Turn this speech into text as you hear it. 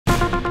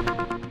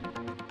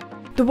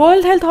The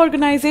World Health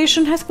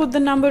Organization has put the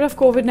number of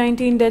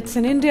COVID-19 deaths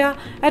in India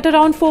at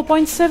around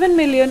 4.7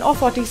 million or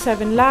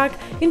 47 lakh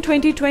in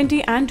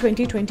 2020 and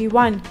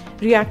 2021.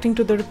 Reacting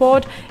to the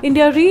report,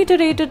 India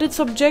reiterated its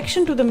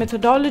objection to the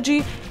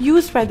methodology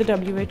used by the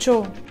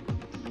WHO.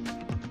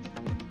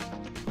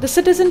 The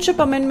Citizenship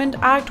Amendment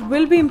Act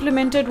will be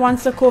implemented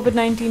once the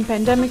COVID-19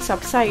 pandemic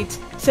subsides,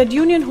 said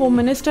Union Home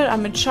Minister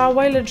Amit Shah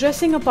while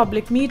addressing a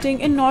public meeting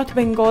in North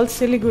Bengal's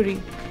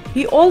Siliguri.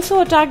 He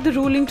also attacked the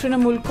ruling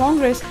Trinamool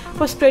Congress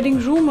for spreading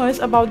rumors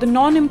about the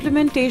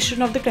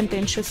non-implementation of the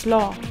contentious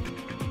law.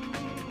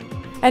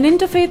 An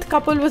interfaith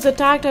couple was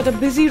attacked at a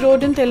busy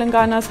road in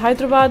Telangana's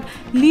Hyderabad,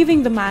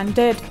 leaving the man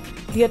dead.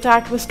 The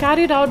attack was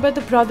carried out by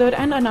the brother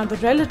and another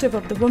relative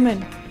of the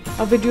woman.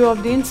 A video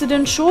of the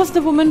incident shows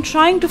the woman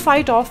trying to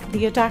fight off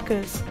the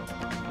attackers.